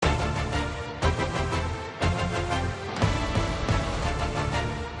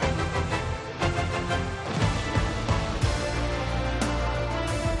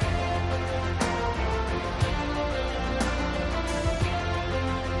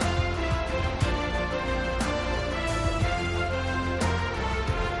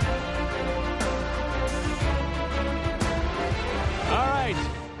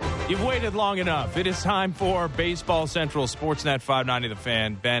You've waited long enough. It is time for Baseball Central Sportsnet 590 The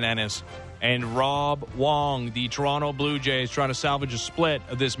Fan. Ben Ennis and Rob Wong, the Toronto Blue Jays, trying to salvage a split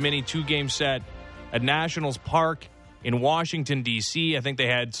of this mini two-game set at Nationals Park in Washington, D.C. I think they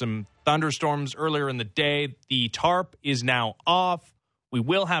had some thunderstorms earlier in the day. The tarp is now off. We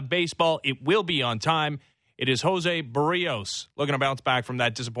will have baseball. It will be on time. It is Jose Barrios looking to bounce back from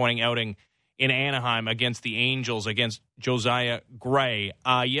that disappointing outing in Anaheim against the Angels, against Josiah Gray.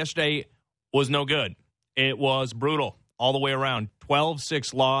 Yesterday was no good. It was brutal all the way around.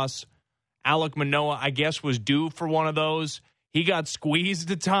 12-6 loss. Alek Manoah, I guess, was due for one of those. He got squeezed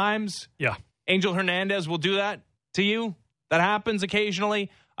at times. Yeah. Angel Hernandez will do that to you. That happens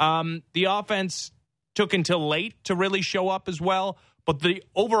occasionally. The offense took until late to really show up as well. But the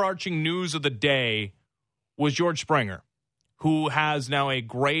overarching news of the day was George Springer, who has now a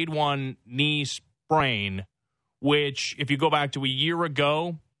grade 1 knee sprain, which, if you go back to a year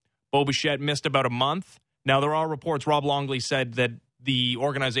ago, Bo Bichette missed about a month. Now, there are reports, Rob Longley said that the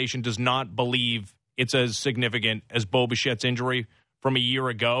organization does not believe it's as significant as Bo Bichette's injury from a year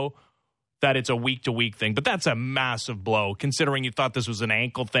ago, that it's a week-to-week thing. But that's a massive blow, considering you thought this was an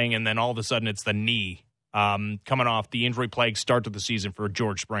ankle thing, and then all of a sudden it's the knee. Coming off the injury plague start to the season for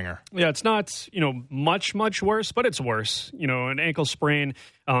George Springer. Yeah, it's not, much worse, but it's worse. An ankle sprain,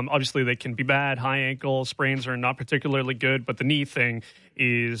 obviously they can be bad. High ankle sprains are not particularly good, but the knee thing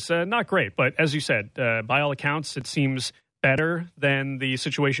is not great. But as you said, by all accounts, it seems better than the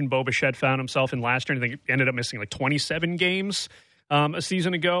situation Bo Bichette found himself in last year. I think he ended up missing 27 games a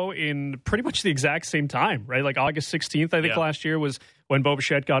season ago in pretty much the exact same time, right? Like August 16th, I think last year was when Bo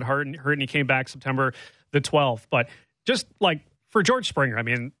Bichette got hurt, and he came back September the 12th. But just for George Springer, I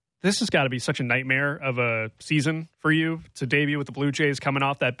mean, this has got to be such a nightmare of a season for you to debut with the Blue Jays coming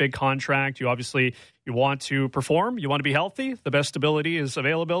off that big contract. You want to perform. You want to be healthy. The best ability is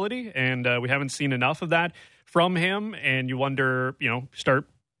availability, and we haven't seen enough of that from him. And you start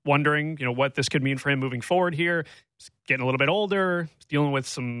wondering, what this could mean for him moving forward here. He's getting a little bit older, dealing with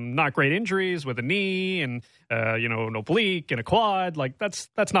some not great injuries with a knee and, an oblique and a quad.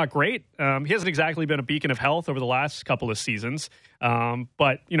 That's not great. He hasn't exactly been a beacon of health over the last couple of seasons.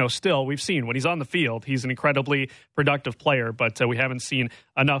 But, still, we've seen when he's on the field, he's an incredibly productive player, but we haven't seen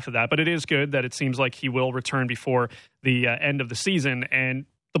enough of that. But it is good that it seems like he will return before the end of the season. And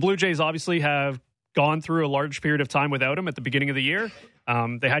the Blue Jays obviously have gone through a large period of time without him at the beginning of the year.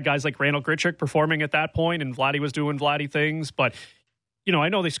 They had guys like Randal Grichuk performing at that point, and Vladdy was doing Vladdy things. But, I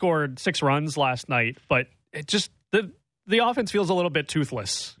know they scored 6 runs last night, but it just the offense feels a little bit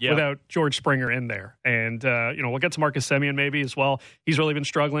toothless without George Springer in there. And, we'll get to Marcus Semien maybe as well. He's really been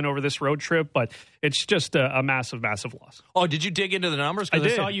struggling over this road trip, but it's just a massive, massive loss. Oh, did you dig into the numbers?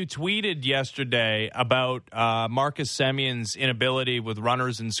 Because I saw you tweeted yesterday about Marcus Semien's inability with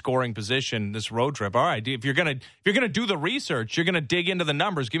runners in scoring position this road trip. All right, if you're gonna do the research, you're gonna dig into the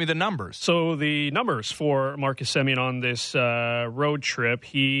numbers. Give me the numbers. So the numbers for Marcus Semien on this road trip,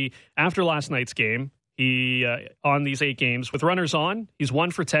 after last night's game, he, on these 8 games, with runners on, he's 1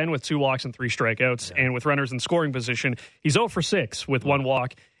 for 10 with 2 walks and 3 strikeouts. Yeah. And with runners in scoring position, he's 0 for 6 with 1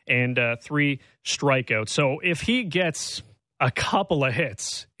 walk and 3 strikeouts. So if he gets a couple of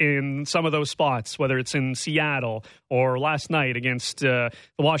hits in some of those spots, whether it's in Seattle or last night against the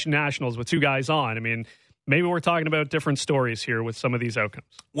Washington Nationals with 2 guys on, I mean, maybe we're talking about different stories here with some of these outcomes.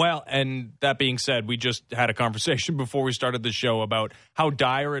 Well, and that being said, we just had a conversation before we started the show about how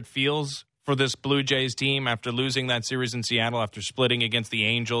dire it feels for this Blue Jays team after losing that series in Seattle, after splitting against the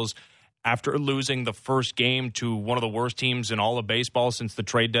Angels, after losing the first game to one of the worst teams in all of baseball since the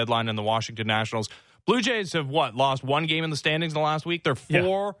trade deadline in the Washington Nationals. Blue Jays have, lost 1 game in the standings in the last week? They're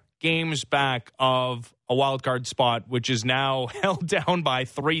 4 games back of a wild card spot, which is now held down by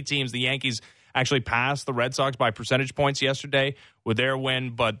 3 teams. The Yankees actually passed the Red Sox by percentage points yesterday with their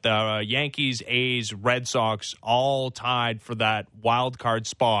win, but the Yankees, A's, Red Sox all tied for that wild card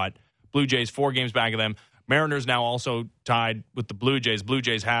spot. Blue Jays 4 games back of them. Mariners now also tied with the Blue Jays. Blue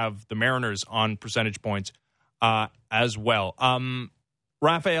Jays have the Mariners on percentage points as well.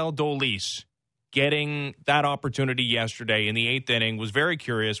 Rafael Dolis getting that opportunity yesterday in the 8th inning was very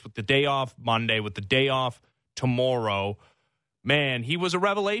curious with the day off Monday, with the day off tomorrow. Man, he was a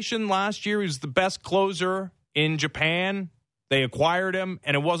revelation last year. He was the best closer in Japan. They acquired him,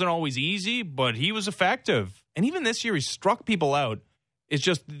 and it wasn't always easy, but he was effective. And even this year, he struck people out. It's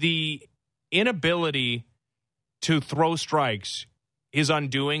just the inability to throw strikes is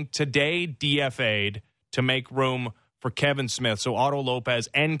undoing. Today, DFA'd to make room for Kevin Smith. So Otto Lopez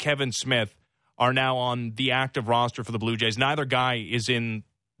and Kevin Smith are now on the active roster for the Blue Jays. Neither guy is in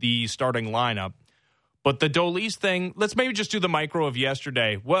the starting lineup. But the Dolis thing, let's maybe just do the micro of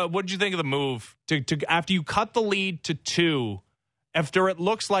yesterday. What did you think of the move to after you cut the lead to 2, after it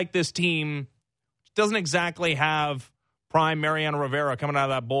looks like this team doesn't exactly have prime Mariano Rivera coming out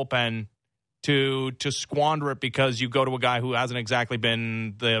of that bullpen to squander it because you go to a guy who hasn't exactly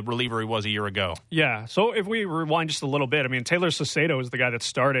been the reliever he was a year ago. Yeah, so if we rewind just a little bit, I mean, Taylor Saucedo is the guy that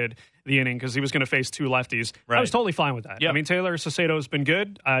started the inning because he was going to face 2 lefties. Right. I was totally fine with that. Yep. I mean, Taylor Saucedo has been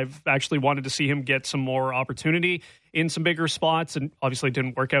good. I've actually wanted to see him get some more opportunity in some bigger spots, and obviously it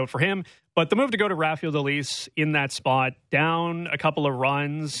didn't work out for him. But the move to go to Rafael Dolis in that spot, down a couple of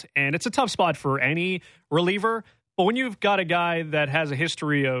runs, and it's a tough spot for any reliever. But when you've got a guy that has a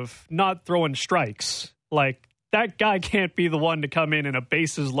history of not throwing strikes, like that guy can't be the one to come in a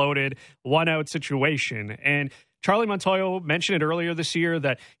bases loaded, 1-out situation. And Charlie Montoyo mentioned it earlier this year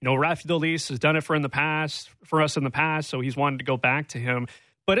that, Rafael Dolis has done it for us in the past, so he's wanted to go back to him.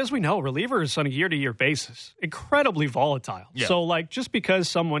 But as we know, relievers on a year-to-year basis, incredibly volatile. Yeah. So, just because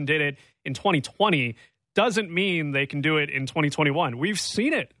someone did it in 2020 doesn't mean they can do it in 2021. We've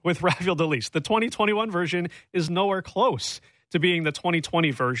seen it with Rafael Dolis. The 2021 version is nowhere close to being the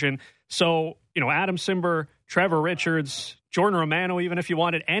 2020 version. So, Adam Cimber, Trevor Richards, Jordan Romano, even if you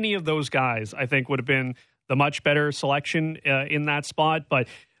wanted any of those guys, I think would have been the much better selection in that spot. But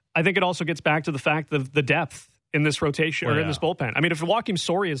I think it also gets back to the fact of the depth in this rotation or in this bullpen. I mean, if Joakim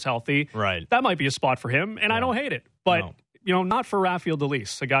Soria is healthy, right, that might be a spot for him, and I don't hate it. But, not for Rafael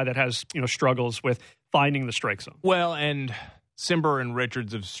Dolis, a guy that has, struggles with finding the strike zone. Well, and Cimber and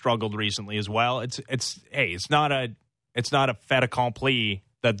Richards have struggled recently as well. It's not a fait accompli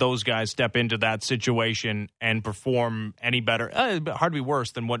that those guys step into that situation and perform any better. Hard to be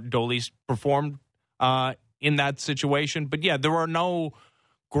worse than what Dolis performed in that situation. But yeah, there are no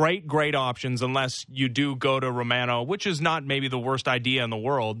great options unless you do go to Romano, which is not maybe the worst idea in the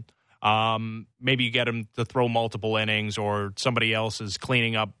world. Maybe you get him to throw multiple innings, or somebody else is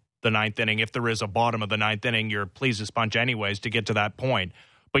cleaning up the 9th inning. If there is a bottom of the 9th inning, you're pleased as punch anyways to get to that point.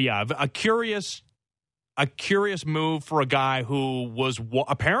 But yeah, a curious move for a guy who was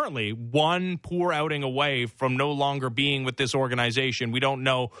apparently one poor outing away from no longer being with this organization. We don't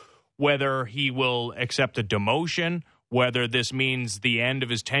know whether he will accept a demotion, whether this means the end of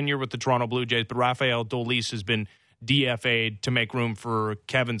his tenure with the Toronto Blue Jays. But Rafael Dolis has been DFA'd to make room for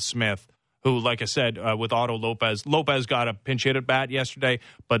Kevin Smith, who, like I said, with Otto Lopez. Lopez got a pinch hit at bat yesterday,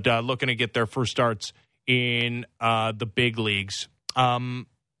 but looking to get their first starts in the big leagues.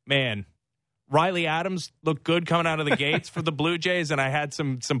 Man, Riley Adams looked good coming out of the gates for the Blue Jays, and I had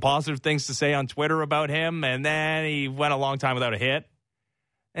some positive things to say on Twitter about him, and then he went a long time without a hit.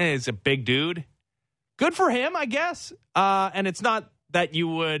 And he's a big dude. Good for him, I guess. And it's not that you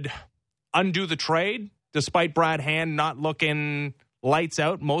would undo the trade, despite Brad Hand not looking lights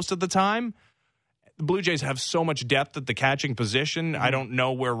out most of the time. The Blue Jays have so much depth at the catching position. I don't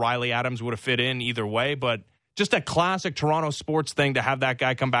know where Riley Adams would have fit in either way, but just a classic Toronto sports thing to have that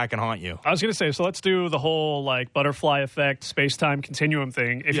guy come back and haunt you. I was going to say, so let's do the whole butterfly effect, space-time continuum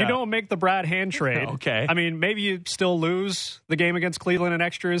thing. If you don't make the Brad Hand trade, okay. I mean, maybe you still lose the game against Cleveland in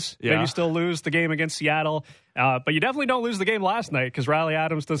extras. Yeah. Maybe you still lose the game against Seattle. But you definitely don't lose the game last night because Riley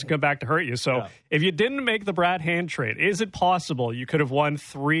Adams doesn't come back to hurt you. So if you didn't make the Brad Hand trade, is it possible you could have won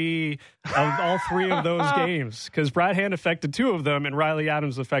all 3 of those games? Because Brad Hand affected 2 of them and Riley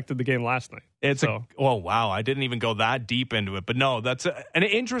Adams affected the game last night. Wow. I didn't even go that deep into it. But no, that's an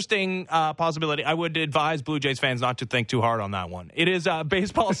interesting possibility. I would advise Blue Jays fans not to think too hard on that one. It is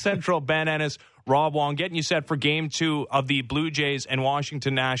Baseball Central, Ben Ennis, Rob Wong, getting you set for Game 2 of the Blue Jays and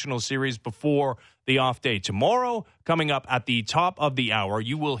Washington Nationals series before the off day tomorrow. Coming up at the top of the hour,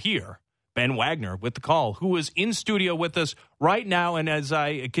 you will hear Ben Wagner with the call, who is in studio with us right now. And as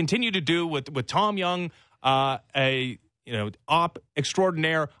I continue to do with Tom Young, op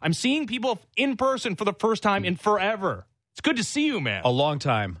extraordinaire, I'm seeing people in person for the first time in forever. It's good to see you, man. A long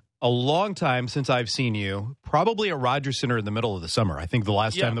time since I've seen you. Probably at Rogers Center in the middle of the summer. I think the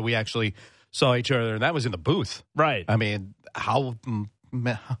last time that we actually saw each other, and that was in the booth. Right. I mean,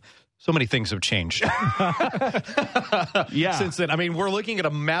 so many things have changed. Since then. I mean, we're looking at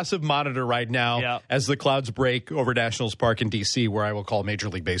a massive monitor right now as the clouds break over Nationals Park in D.C., where I will call Major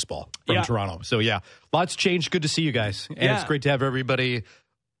League Baseball from Toronto. So, lots changed. Good to see you guys. And it's great to have everybody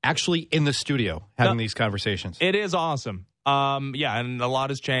actually in the studio having these conversations. It is awesome. And a lot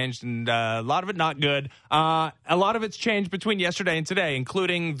has changed, and a lot of it not good. A lot of it's changed between yesterday and today,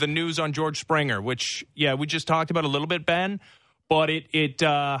 including the news on George Springer, which, we just talked about a little bit, Ben. But it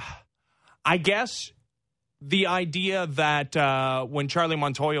I guess the idea that when Charlie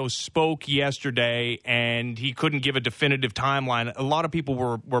Montoyo spoke yesterday and he couldn't give a definitive timeline, a lot of people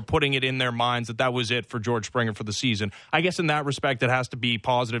were putting it in their minds that was it for George Springer for the season. I guess in that respect, it has to be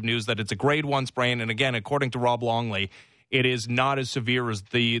positive news that it's a grade 1 sprain. And again, according to Rob Longley, it is not as severe as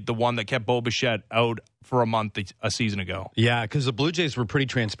the one that kept Bo Bichette out for a month a season ago. Yeah, because the Blue Jays were pretty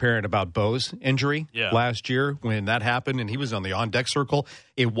transparent about Bo's injury last year when that happened, and he was on the on-deck circle.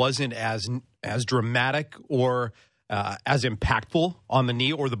 It wasn't as dramatic or as impactful on the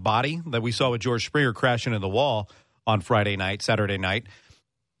knee or the body that we saw with George Springer crashing into the wall on Saturday night.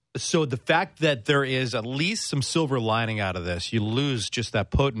 So the fact that there is at least some silver lining out of this, you lose just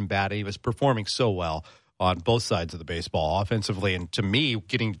that potent bat. He was performing so well on both sides of the baseball, offensively. And to me,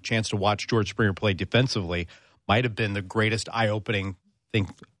 getting a chance to watch George Springer play defensively might have been the greatest eye-opening thing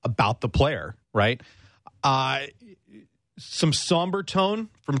about the player, right? Some somber tone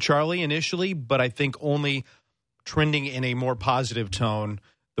from Charlie initially, but I think only trending in a more positive tone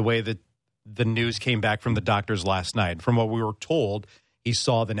the way that the news came back from the doctors last night. From what we were told, he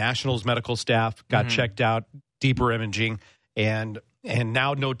saw the Nationals medical staff, got checked out, deeper imaging, and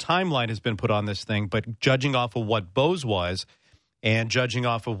now no timeline has been put on this thing, but judging off of what Bo's was and judging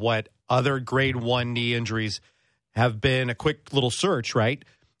off of what other grade 1 knee injuries have been, a quick little search, right?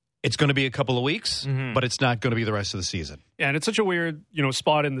 It's going to be a couple of weeks, but it's not going to be the rest of the season. Yeah, and it's such a weird,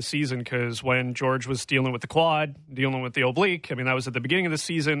 spot in the season because when George was dealing with the quad, dealing with the oblique, that was at the beginning of the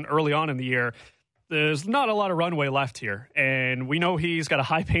season, early on in the year. There's not a lot of runway left here, and we know he's got a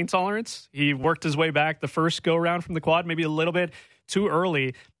high pain tolerance. He worked his way back the first go-around from the quad, maybe a little bit too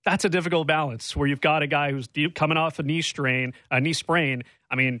early. That's a difficult balance where you've got a guy who's coming off a knee sprain.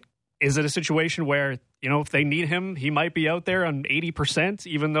 Is it a situation where, if they need him, he might be out there on 80%,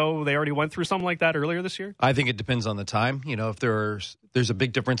 even though they already went through something like that earlier this year? I think it depends on the time. If there's a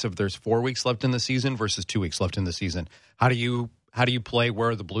big difference if there's 4 weeks left in the season versus 2 weeks left in the season. How do you play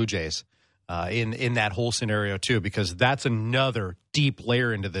where are the Blue Jays in that whole scenario too? Because that's another deep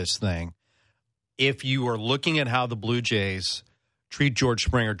layer into this thing. If you are looking at how the Blue Jays treat George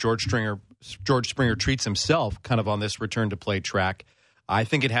Springer treats himself kind of on this return to play track, I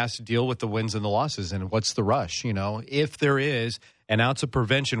think it has to deal with the wins and the losses and what's the rush. If there is an ounce of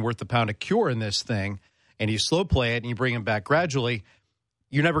prevention worth the pound of cure in this thing and you slow play it and you bring him back gradually,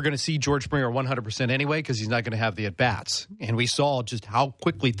 you're never going to see George Springer 100% anyway because he's not going to have the at-bats. And we saw just how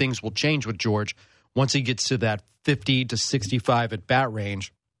quickly things will change with George once he gets to that 50 to 65 at-bat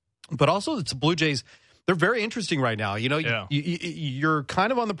range. But also it's the Blue Jays. They're very interesting right now. You're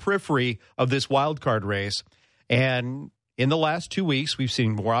kind of on the periphery of this wild card race. And in the last 2 weeks, we've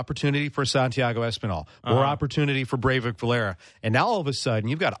seen more opportunity for Santiago Espinal, more opportunity for Breivik Valera. And now all of a sudden,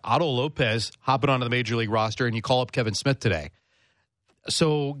 you've got Otto Lopez hopping onto the Major League roster, and you call up Kevin Smith today.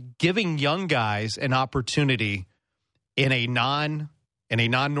 So giving young guys an opportunity in a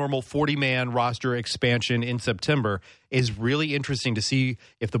non-normal 40-man roster expansion in September is really interesting to see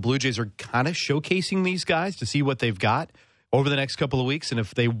if the Blue Jays are kind of showcasing these guys to see what they've got over the next couple of weeks and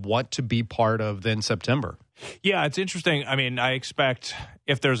if they want to be part of then September. Yeah, it's interesting. I expect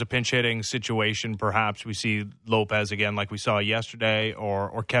if there's a pinch-hitting situation, perhaps we see Lopez again like we saw yesterday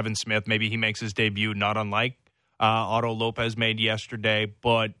or Kevin Smith. Maybe he makes his debut, not unlike Otto Lopez made yesterday.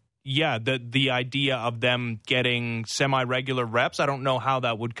 But, yeah, the idea of them getting semi-regular reps, I don't know how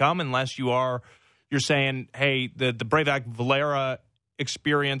that would come unless you're saying, hey, the Breivik Valera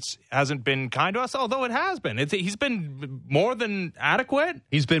experience hasn't been kind to us, although it has been. He's been more than adequate.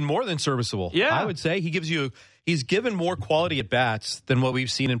 He's been more than serviceable. Yeah. I would say he's given more quality at bats than what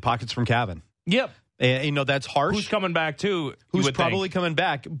we've seen in pockets from Cavan. Yep. And, that's harsh. Who's coming back too? Who's probably coming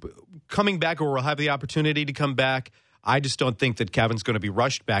back or will have the opportunity to come back. I just don't think that Cavan's going to be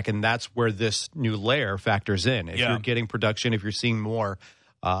rushed back, and that's where this new layer factors in. If you're getting production, if you're seeing more,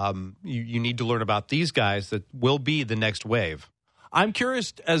 you need to learn about these guys that will be the next wave. I'm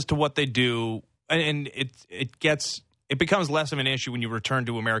curious as to what they do, and it becomes less of an issue when you return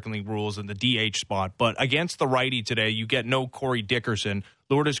to American League rules and the DH spot. But against the righty today, you get no Corey Dickerson,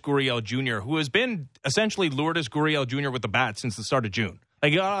 Lourdes Gurriel Jr., who has been essentially Lourdes Gurriel Jr. with the bat since the start of June.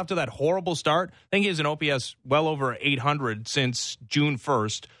 He got off to that horrible start. I think he has an OPS well over 800 since June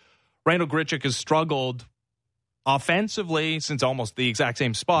 1st. Randal Grichuk has struggled offensively since almost the exact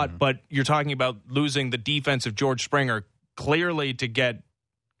same spot, but you're talking about losing the defense of George Springer. Clearly, to get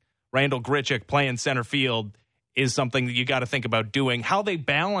Randal Grichuk playing center field is something that you got to think about doing. How they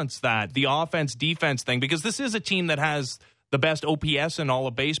balance that, the offense-defense thing, because this is a team that has the best OPS in all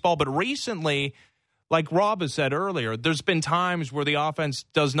of baseball. But recently, like Rob has said earlier, there's been times where the offense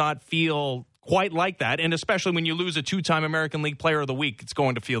does not feel quite like that. And especially when you lose a 2-time American League Player of the Week, it's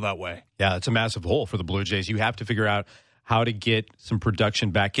going to feel that way. Yeah, it's a massive hole for the Blue Jays. You have to figure out how to get some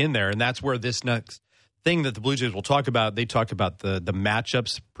production back in there. And that's where this next thing that the Blue Jays will talk about, they talk about the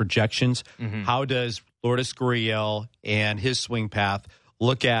matchups, projections. Mm-hmm. How does Lourdes Gurriel and his swing path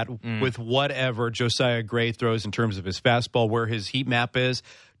look at with whatever Josiah Gray throws in terms of his fastball, where his heat map is?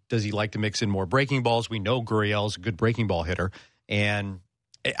 Does he like to mix in more breaking balls? We know Gurriel's a good breaking ball hitter. And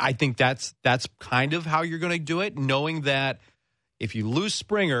I think that's kind of how you're going to do it, knowing that if you lose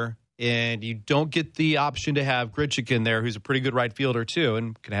Springer and you don't get the option to have Grichuk in there, who's a pretty good right fielder too,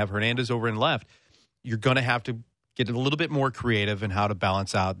 and can have Hernandez over in left, you're going to have to get a little bit more creative in how to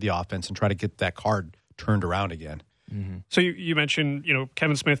balance out the offense and try to get that card turned around again. Mm-hmm. So you mentioned,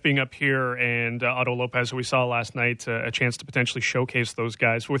 Kevin Smith being up here and Otto Lopez, who we saw last night, a chance to potentially showcase those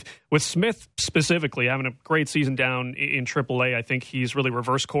guys. With Smith specifically having a great season down in AAA, I think he's really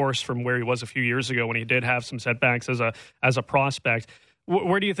reverse course from where he was a few years ago when he did have some setbacks as a prospect.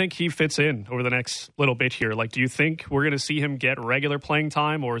 Where do you think he fits in over the next little bit here? Like, do you think we're going to see him get regular playing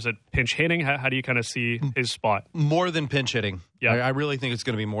time, or is it pinch hitting? How do you kind of see his spot? More than pinch hitting. Yeah, I really think it's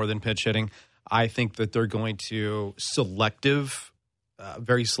going to be more than pinch hitting. I think that they're going to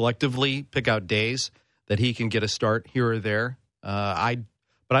very selectively pick out days that he can get a start here or there.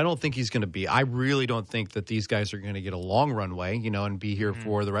 But I don't think he's going to be. I really don't think that these guys are going to get a long runway, and be here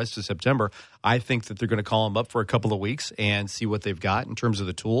for the rest of September. I think that they're going to call him up for a couple of weeks and see what they've got in terms of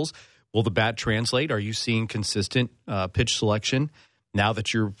the tools. Will the bat translate? Are you seeing consistent pitch selection now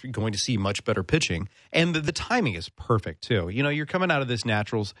that you're going to see much better pitching? And the timing is perfect, too. You're coming out of this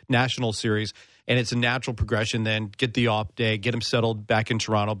national series, and it's a natural progression. Then get the off day, get him settled back in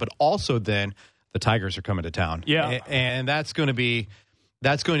Toronto, but also then the Tigers are coming to town. Yeah. And that's going to be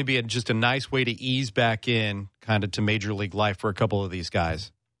just a nice way to ease back in kind of to Major League life for a couple of these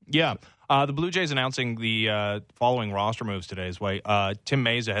guys. Yeah. The Blue Jays announcing the following roster moves today is why Tim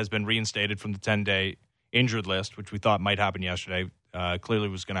Meza has been reinstated from the 10-day injured list, which we thought might happen yesterday. Clearly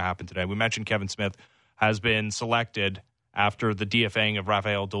was going to happen today. We mentioned Kevin Smith has been selected after the DFAing of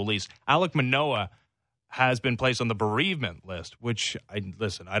Rafael Dolis. Alek Manoah has been placed on the bereavement list, which, I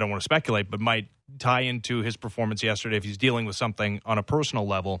don't want to speculate, but might tie into his performance yesterday if he's dealing with something on a personal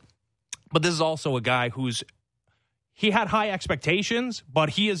level. But this is also a guy he had high expectations, but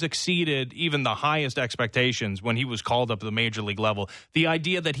he has exceeded even the highest expectations when he was called up to the major league level. The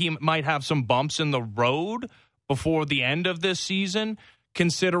idea that he might have some bumps in the road before the end of this season,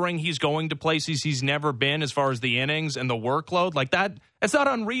 considering he's going to places he's never been as far as the innings and the workload, like that, it's not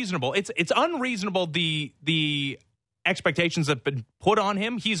unreasonable. It's unreasonable, the expectations that have been put on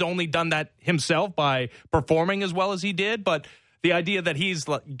him. He's only done that himself by performing as well as he did, but the idea that he's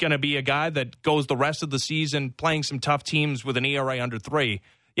going to be a guy that goes the rest of the season playing some tough teams with an ERA under 3,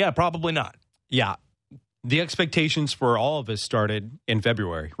 yeah, probably not. Yeah. The expectations for all of us started in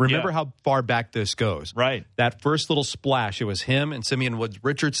February. Remember how far back this goes. Right. That first little splash, it was him and Simeon Woods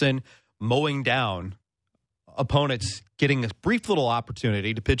Richardson mowing down opponents, getting a brief little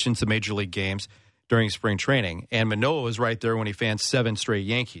opportunity to pitch in some major league games during spring training. And Manoah was right there when he fanned 7 straight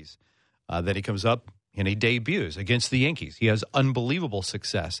Yankees. Then he comes up and he debuts against the Yankees. He has unbelievable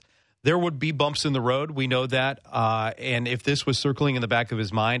success. There would be bumps in the road. We know that. And if this was circling in the back of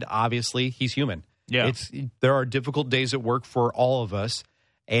his mind, obviously he's human. Yeah. There are difficult days at work for all of us.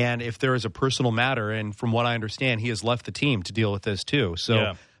 And if there is a personal matter, and from what I understand, he has left the team to deal with this too.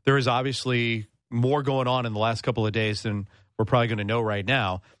 So there is obviously more going on in the last couple of days than we're probably going to know right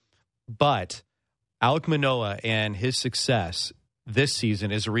now. But Alek Manoah and his success this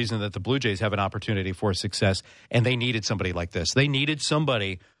season is a reason that the Blue Jays have an opportunity for success, and they needed somebody like this. They needed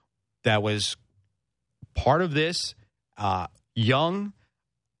somebody that was part of this, young,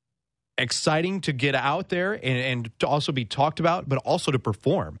 exciting to get out there and to also be talked about, but also to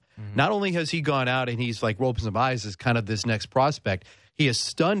perform. Mm-hmm. Not only has he gone out and he's like rolling some eyes as kind of this next prospect, he has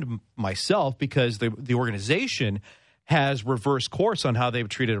stunned myself because the organization has reversed course on how they've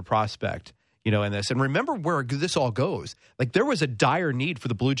treated a prospect, in this. And remember where this all goes. Like, there was a dire need for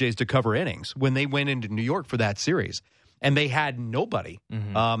the Blue Jays to cover innings when they went into New York for that series. And they had nobody.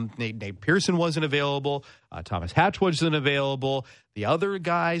 Mm-hmm. Nate Pearson wasn't available. Thomas Hatch wasn't available. The other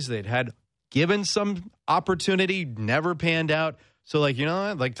guys that had given some opportunity never panned out. So,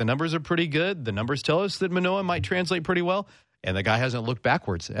 the numbers are pretty good. The numbers tell us that Manoah might translate pretty well. And the guy hasn't looked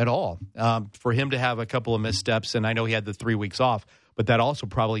backwards at all. For him to have a couple of missteps, and I know he had the 3 weeks off, but that also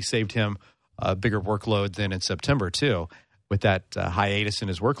probably saved him a bigger workload than in September, too, with that hiatus in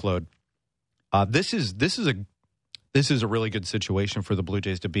his workload. This is this is a really good situation for the Blue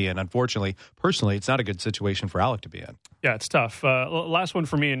Jays to be in. Unfortunately, personally, it's not a good situation for Alec to be in. Yeah, it's tough. Last one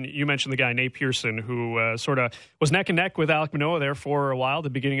for me, and you mentioned the guy, Nate Pearson, who sort of was neck and neck with Alek Manoah there for a while at the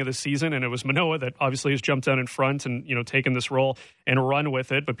beginning of the season, and it was Manoah that obviously has jumped out in front and, taken this role and run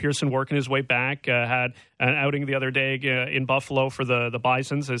with it. But Pearson working his way back, had an outing the other day in Buffalo for the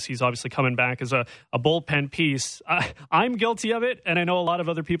Bisons, as he's obviously coming back as a bullpen piece. I'm guilty of it, and I know a lot of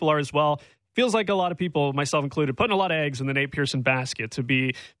other people are as well. Feels like a lot of people, myself included, putting a lot of eggs in the Nate Pearson basket to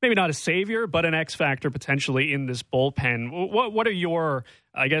be maybe not a savior, but an X factor potentially in this bullpen. What are your,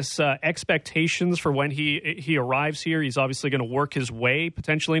 expectations for when he arrives here? He's obviously going to work his way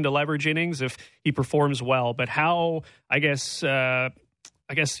potentially into leverage innings if he performs well. But how, how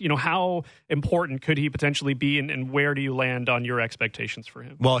important could he potentially be, and where do you land on your expectations for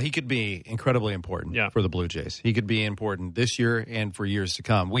him? Well, he could be incredibly important for the Blue Jays. He could be important this year and for years to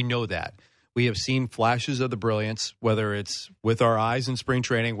come. We know that. We have seen flashes of the brilliance, whether it's with our eyes in spring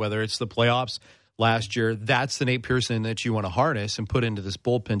training, whether it's the playoffs last year. That's the Nate Pearson that you want to harness and put into this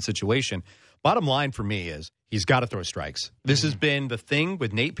bullpen situation. Bottom line for me is he's got to throw strikes. This has been the thing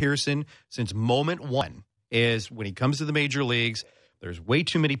with Nate Pearson since moment one, is when he comes to the major leagues, there's way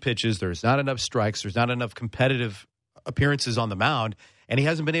too many pitches. There's not enough strikes. There's not enough competitive appearances on the mound, and he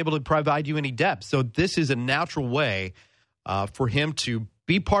hasn't been able to provide you any depth. So this is a natural way for him to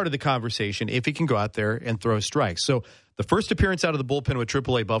be part of the conversation if he can go out there and throw strikes. So the first appearance out of the bullpen with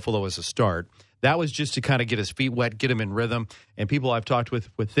AAA Buffalo as a start, that was just to kind of get his feet wet, get him in rhythm. And people I've talked with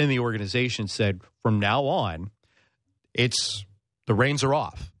within the organization said from now on, the reins are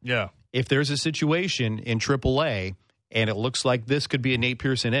off. Yeah. If there's a situation in AAA and it looks like this could be a Nate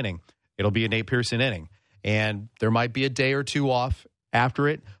Pearson inning, it'll be a Nate Pearson inning. And there might be a day or two off after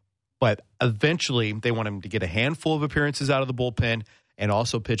it, but eventually they want him to get a handful of appearances out of the bullpen and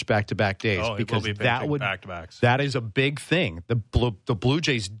also pitch back-to-back days, because back-to-backs. That is a big thing. The Blue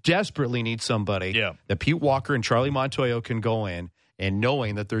Jays desperately need somebody that Pete Walker and Charlie Montoyo can go in, and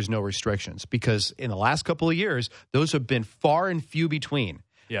knowing that there's no restrictions, because in the last couple of years, those have been far and few between.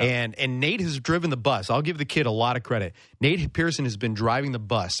 Yeah. And Nate has driven the bus. I'll give the kid a lot of credit. Nate Pearson has been driving the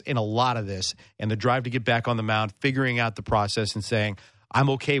bus in a lot of this, and the drive to get back on the mound, figuring out the process and saying, I'm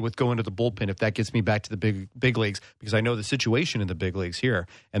okay with going to the bullpen if that gets me back to the big leagues, because I know the situation in the big leagues here,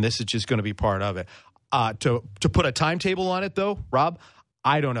 and this is just going to be part of it. To put a timetable on it, though, Rob,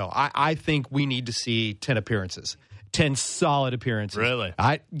 I don't know. I think we need to see 10 appearances, 10 solid appearances. Really?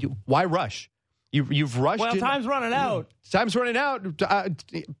 Why rush? You've rushed. Well, time's running out. Time's running out.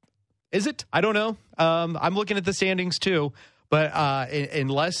 Is it? I don't know. I'm looking at the standings, too. But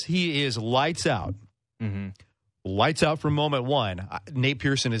unless he is lights out, lights out from moment one, Nate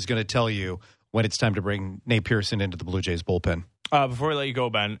Pearson is going to tell you when it's time to bring Nate Pearson into the Blue Jays bullpen. Before we let you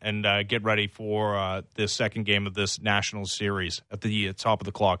go, Ben, and get ready for this second game of this Nationals series at the top of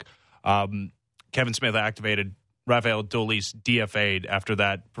the clock, Kevin Smith activated Rafael Dolis, DFA'd after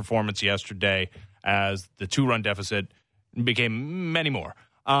that performance yesterday, as the 2-run deficit became many more.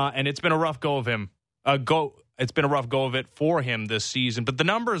 And it's been a rough go of him. It's been a rough go of it for him this season, but the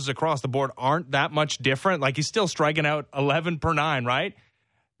numbers across the board aren't that much different. Like, he's still striking out 11 per 9, right?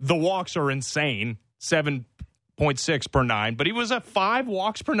 The walks are insane, 7.6 per 9, but he was a 5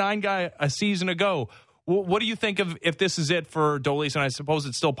 walks per 9 guy a season ago. What do you think of if this is it for Dolis? And I suppose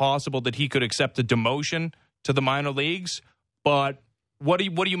it's still possible that he could accept a demotion to the minor leagues, but what do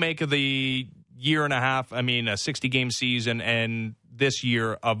you make of the year and a half, a 60-game season, and this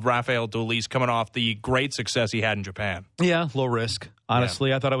year of Rafael Dolis coming off the great success he had in Japan? Yeah, low risk.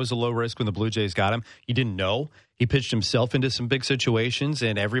 Honestly, I thought it was a low risk when the Blue Jays got him. You didn't know. He pitched himself into some big situations,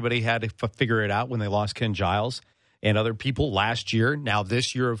 and everybody had to figure it out when they lost Ken Giles and other people last year. Now,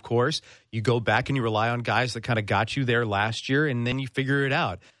 this year, of course, you go back and you rely on guys that kind of got you there last year, and then you figure it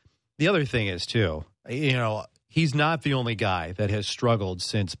out. The other thing is, too, he's not the only guy that has struggled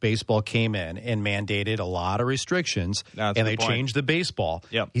since baseball came in and mandated a lot of restrictions, and they changed the baseball.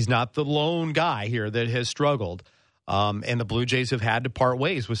 Yep. He's not the lone guy here that has struggled. And the Blue Jays have had to part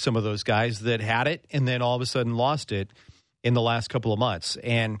ways with some of those guys that had it and then all of a sudden lost it in the last couple of months.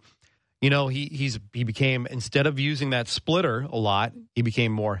 And, he became, instead of using that splitter a lot, he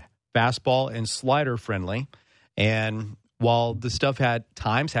became more fastball and slider friendly. And while the stuff had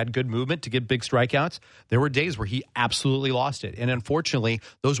good movement to get big strikeouts, there were days where he absolutely lost it. And unfortunately,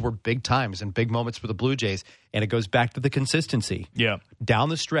 those were big times and big moments for the Blue Jays. And it goes back to the consistency. Yeah. Down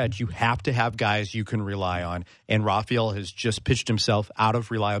the stretch, you have to have guys you can rely on. And Rafael has just pitched himself out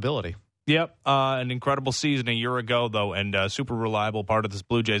of reliability. Yep, an incredible season a year ago, though, and super reliable part of this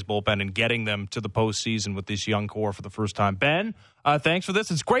Blue Jays bullpen and getting them to the postseason with this young core for the first time. Ben, thanks for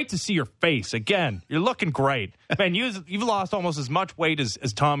this. It's great to see your face again. You're looking great. Ben, you've lost almost as much weight as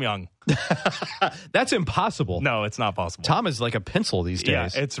Tom Young. That's impossible. No, it's not possible. Tom is like a pencil these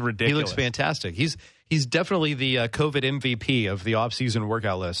days. Yeah, it's ridiculous. He looks fantastic. He's definitely the COVID MVP of the offseason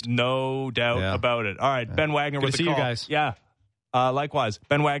workout list. No doubt about it. All right, Ben Wagner Good with the to see call. you guys. Yeah. Likewise,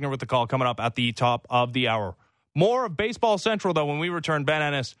 Ben Wagner with the call coming up at the top of the hour. More of Baseball Central, though, when we return. Ben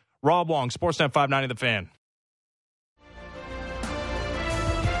Ennis, Rob Wong, Sportsnet 590 The Fan.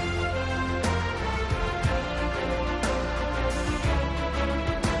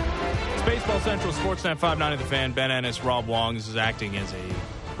 It's Baseball Central, Sportsnet 590 The Fan. Ben Ennis, Rob Wong. This is acting as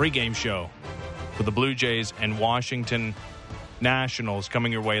a pregame show for the Blue Jays and Washington Nationals,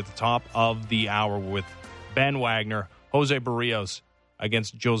 coming your way at the top of the hour with Ben Wagner, Jose Barrios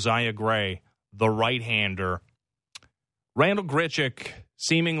against Josiah Gray, the right-hander. Randall Grichuk,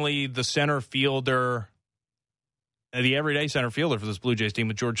 seemingly the center fielder, the everyday center fielder for this Blue Jays team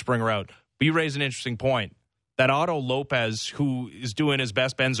with George Springer out. But you raise an interesting point. That Otto Lopez, who is doing his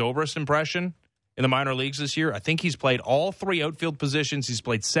best Ben Zobrist impression in the minor leagues this year, I think he's played all three outfield positions. He's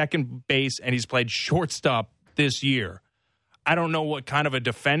played second base, and he's played shortstop this year. I don't know what kind of a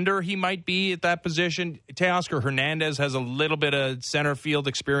defender he might be at that position. Teoscar Hernandez has a little bit of center field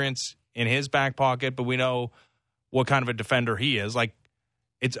experience in his back pocket, but we know what kind of a defender he is. Like,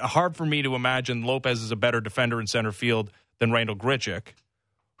 it's hard for me to imagine Lopez is a better defender in center field than Randall Grichuk.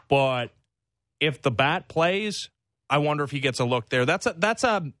 But if the bat plays, I wonder if he gets a look there. That's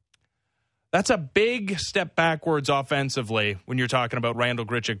a big step backwards offensively when you're talking about Randall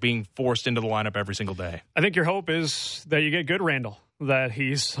Grichuk being forced into the lineup every single day. I think your hope is that you get good Randall, that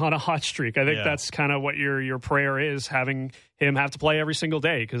he's on a hot streak. I think that's kind of what your prayer is, having him have to play every single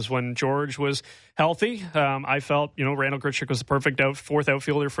day. Because when George was healthy, I felt, Randall Grichuk was the perfect fourth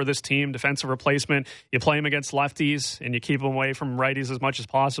outfielder for this team, defensive replacement. You play him against lefties and you keep him away from righties as much as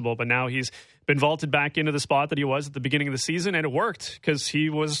possible. But now he's been vaulted back into the spot that he was at the beginning of the season, and it worked because he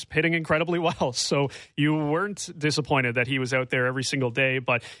was hitting incredibly well. So you weren't disappointed that he was out there every single day.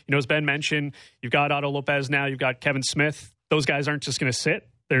 But, as Ben mentioned, you've got Otto Lopez now, you've got Kevin Smith. Those guys aren't just going to sit.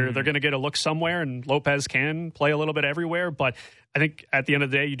 They're going to get a look somewhere, and Lopez can play a little bit everywhere. But I think at the end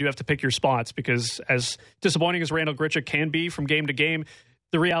of the day, you do have to pick your spots, because as disappointing as Randall Grichuk can be from game to game,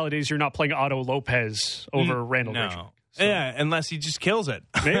 the reality is you're not playing Otto Lopez over Randall Grichuk. So. Yeah, unless he just kills it.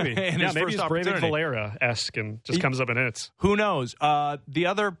 Maybe. Maybe he's Brave Valera-esque and just comes up and hits. Who knows? The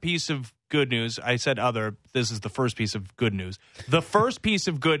other piece of good news, I said other, this is the first piece of good news. The first piece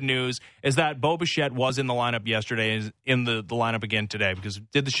of good news is that Bo Bichette was in the lineup yesterday, is in the lineup again today, because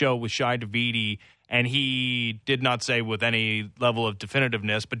did the show with Shai Davidi, and he did not say with any level of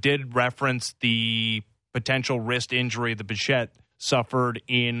definitiveness, but did reference the potential wrist injury that Bichette suffered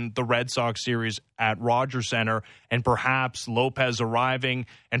in the Red Sox series at Rogers Center, and perhaps Lopez arriving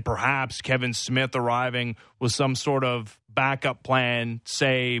and perhaps Kevin Smith arriving with some sort of backup plan,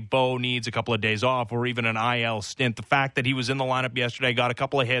 say Bo needs a couple of days off or even an IL stint. The fact that he was in the lineup yesterday, got a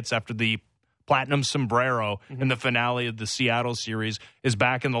couple of hits after the platinum sombrero in the finale of the Seattle series, is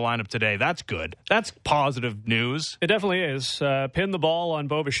back in the lineup today. That's good. That's positive news. It definitely is. Pin the ball on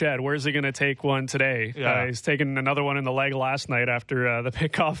Bo Bichette. Where's he going to take one today? Yeah. He's taken another one in the leg last night after the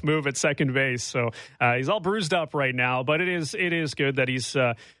pickoff move at second base. So he's all bruised up right now, but it is good that he's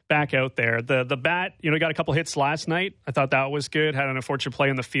back out there. The bat, got a couple hits last night. I thought that was good. Had an unfortunate play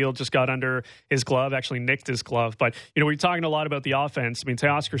in the field, just got under his glove, actually nicked his glove. But, we're talking a lot about the offense. I mean,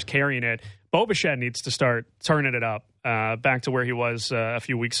 Teoscar's carrying it. Bo Bichette needs to start turning it up back to where he was a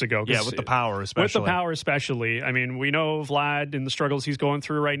few weeks ago. Yeah, with the power especially. With the power especially. I mean, we know Vlad and the struggles he's going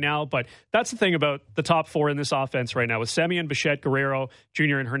through right now, but that's the thing about the top four in this offense right now with Semien, Bichette, Guerrero,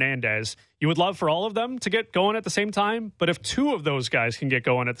 Jr., and Hernandez. You would love for all of them to get going at the same time, but if two of those guys can get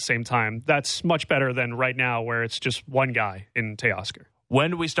going at the same time, that's much better than right now where it's just one guy in Teoscar.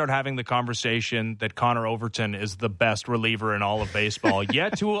 When do we start having the conversation that Connor Overton is the best reliever in all of baseball?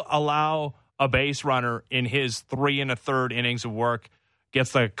 Yet to allow a base runner in his 3 1/3 innings of work,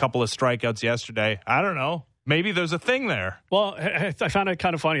 gets a couple of strikeouts yesterday. I don't know. Maybe there's a thing there. Well, I found it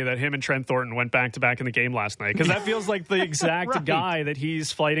kind of funny that him and Trent Thornton went back-to-back in the game last night, because that feels like the exact right. guy that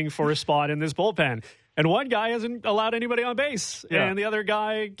he's fighting for a spot in this bullpen. And one guy hasn't allowed anybody on base, and the other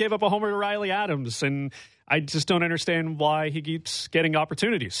guy gave up a homer to Riley Adams. And I just don't understand why he keeps getting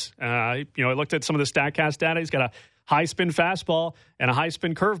opportunities. I looked at some of the StatCast data. He's got a high-spin fastball and a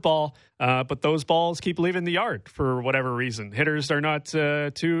high-spin curveball, but those balls keep leaving the yard for whatever reason. Hitters are not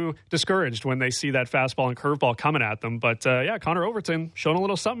too discouraged when they see that fastball and curveball coming at them. But, Connor Overton showing a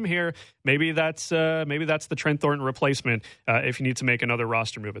little something here. Maybe that's the Trent Thornton replacement if you need to make another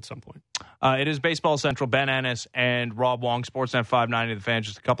roster move at some point. It is Baseball Central. Ben Ennis and Rob Wong, Sportsnet 590 The Fan.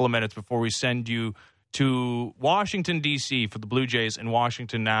 Just a couple of minutes before we send you to Washington, D.C. for the Blue Jays and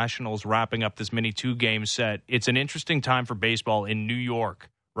Washington Nationals wrapping up this mini 2-game set. It's an interesting time for baseball in New York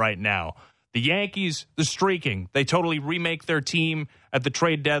right now. The Yankees, the streaking. They totally remake their team at the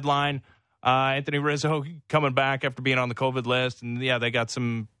trade deadline. Anthony Rizzo coming back after being on the COVID list. And, they got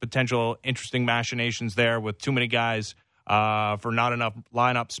some potential interesting machinations there with too many guys for not enough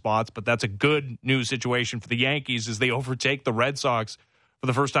lineup spots. But that's a good news situation for the Yankees as they overtake the Red Sox for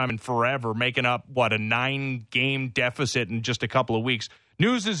the first time in forever, making up, a 9-game deficit in just a couple of weeks.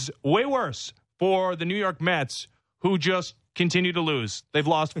 News is way worse for the New York Mets, who just continue to lose. They've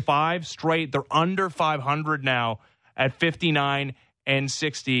lost 5 straight. They're under 500 now at 59 and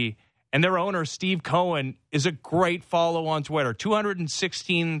 60. And their owner, Steve Cohen, is a great follow on Twitter.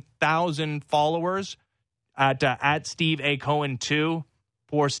 216,000 followers at Steve A. Cohen 2.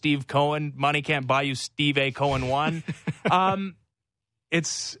 Poor Steve Cohen. Money can't buy you Steve A. Cohen 1.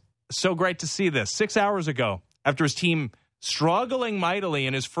 It's so great to see this. 6 hours ago, after his team struggling mightily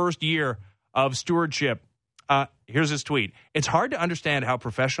in his first year of stewardship, here's his tweet. It's hard to understand how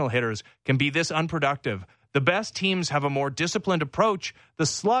professional hitters can be this unproductive. The best teams have a more disciplined approach. The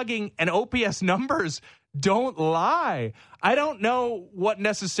slugging and OPS numbers don't lie. I don't know what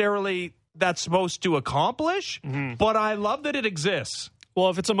necessarily that's supposed to accomplish, but I love that it exists. Well,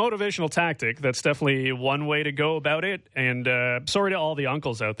 if it's a motivational tactic, that's definitely one way to go about it. And sorry to all the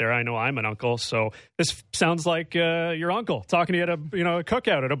uncles out there. I know I'm an uncle, so this sounds like your uncle talking to you at a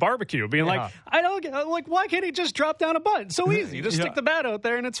cookout at a barbecue, being like, why can't he just drop down a butt? It's so easy. Just stick the bat out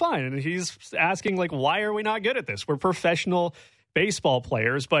there and it's fine. And he's asking, why are we not good at this? We're professional baseball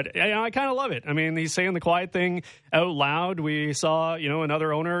players, but I kind of love it. I mean, he's saying the quiet thing out loud. We saw,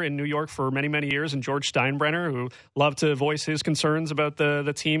 another owner in New York for many, many years, and George Steinbrenner, who loved to voice his concerns about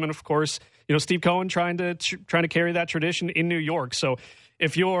the team, and of course, Steve Cohen trying to carry that tradition in New York. So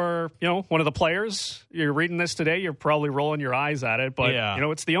if you're, one of the players, you're reading this today, you're probably rolling your eyes at it, but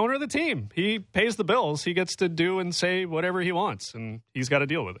it's the owner of the team. He pays the bills. He gets to do and say whatever he wants, and he's got to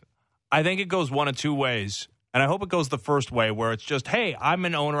deal with it. I think it goes one of two ways. And I hope it goes the first way, where it's just, hey, I'm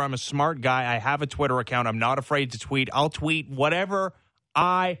an owner. I'm a smart guy. I have a Twitter account. I'm not afraid to tweet. I'll tweet whatever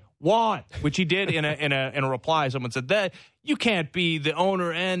I want, which he did in a reply. Someone said that you can't be the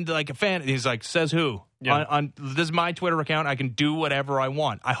owner and a fan. He's like, says who? Yeah. This is my Twitter account. I can do whatever I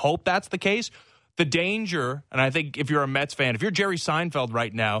want. I hope that's the case. The danger, and I think if you're a Mets fan, if you're Jerry Seinfeld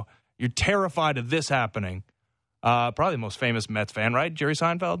right now, you're terrified of this happening. Probably the most famous Mets fan, right? Jerry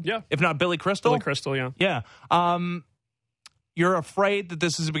Seinfeld? Yeah. If not Billy Crystal? Billy Crystal, yeah. Yeah. You're afraid that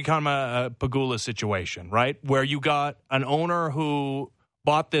this has become a Pagula situation, right? Where you got an owner who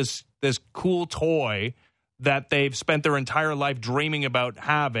bought this cool toy that they've spent their entire life dreaming about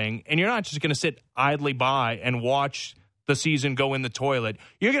having, and you're not just going to sit idly by and watch the season go in the toilet.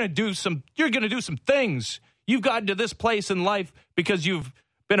 You're going to do some things. You've gotten to this place in life because you've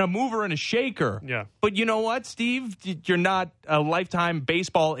been a mover and a shaker. Yeah. But you know what, Steve? You're not a lifetime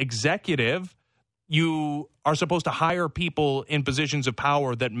baseball executive. You are supposed to hire people in positions of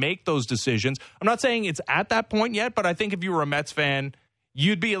power that make those decisions. I'm not saying it's at that point yet, but I think if you were a Mets fan,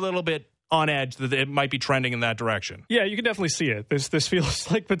 you'd be a little bit on edge that it might be trending in that direction. Yeah, you can definitely see it. This feels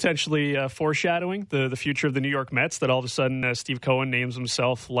like potentially foreshadowing the future of the New York Mets, that all of a sudden Steve Cohen names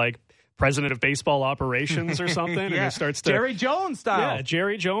himself president of baseball operations or something. Yeah. And he starts to Jerry Jones style. Yeah,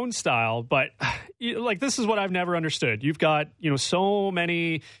 Jerry Jones style. But this is what I've never understood. You've got, so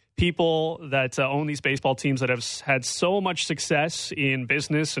many people that own these baseball teams that have had so much success in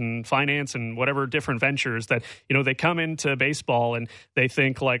business and finance and whatever different ventures that, they come into baseball and they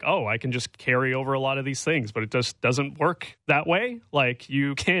think I can just carry over a lot of these things, but it just doesn't work that way.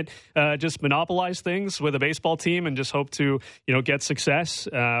 You can't just monopolize things with a baseball team and just hope to, get success.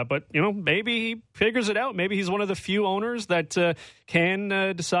 But, maybe he figures it out. Maybe he's one of the few owners that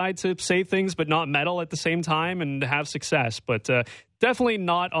can decide to say things but not meddle at the same time and have success. But definitely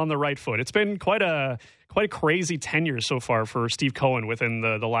not on the right foot. It's been quite a crazy tenure so far for Steve Cohen within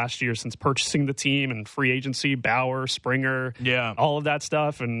the last year since purchasing the team and free agency, Bauer, Springer, all of that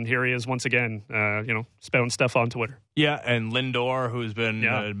stuff. And here he is once again, spouting stuff on Twitter. Yeah, and Lindor, who's been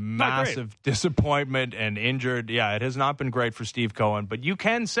a massive disappointment and injured. Yeah, it has not been great for Steve Cohen. But you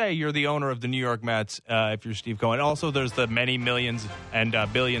can say you're the owner of the New York Mets if you're Steve Cohen. Also, there's the many millions and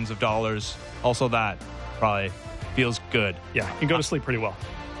billions of dollars. Also that, probably. feels good. Yeah, you can go to sleep pretty well.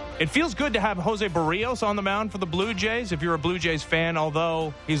 It feels good to have Jose Barrios on the mound for the Blue Jays, if you're a Blue Jays fan,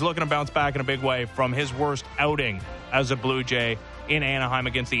 although he's looking to bounce back in a big way from his worst outing as a Blue Jay in Anaheim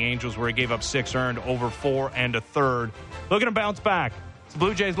against the Angels, where he gave up 6 earned over 4 1/3. Looking to bounce back. The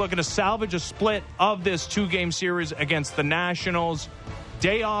Blue Jays looking to salvage a split of this 2-game series against the Nationals.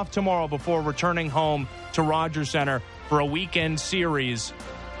 Day off tomorrow before returning home to Rogers Center for a weekend series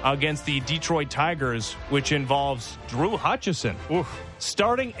against the Detroit Tigers, which involves Drew Hutchison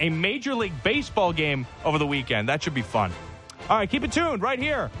starting a Major League Baseball game over the weekend. That should be fun. All right, keep it tuned right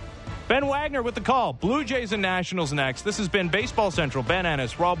here. Ben Wagner with the call. Blue Jays and Nationals next. This has been Baseball Central. Ben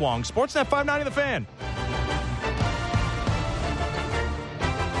Ennis, Rob Wong, Sportsnet 590 The Fan.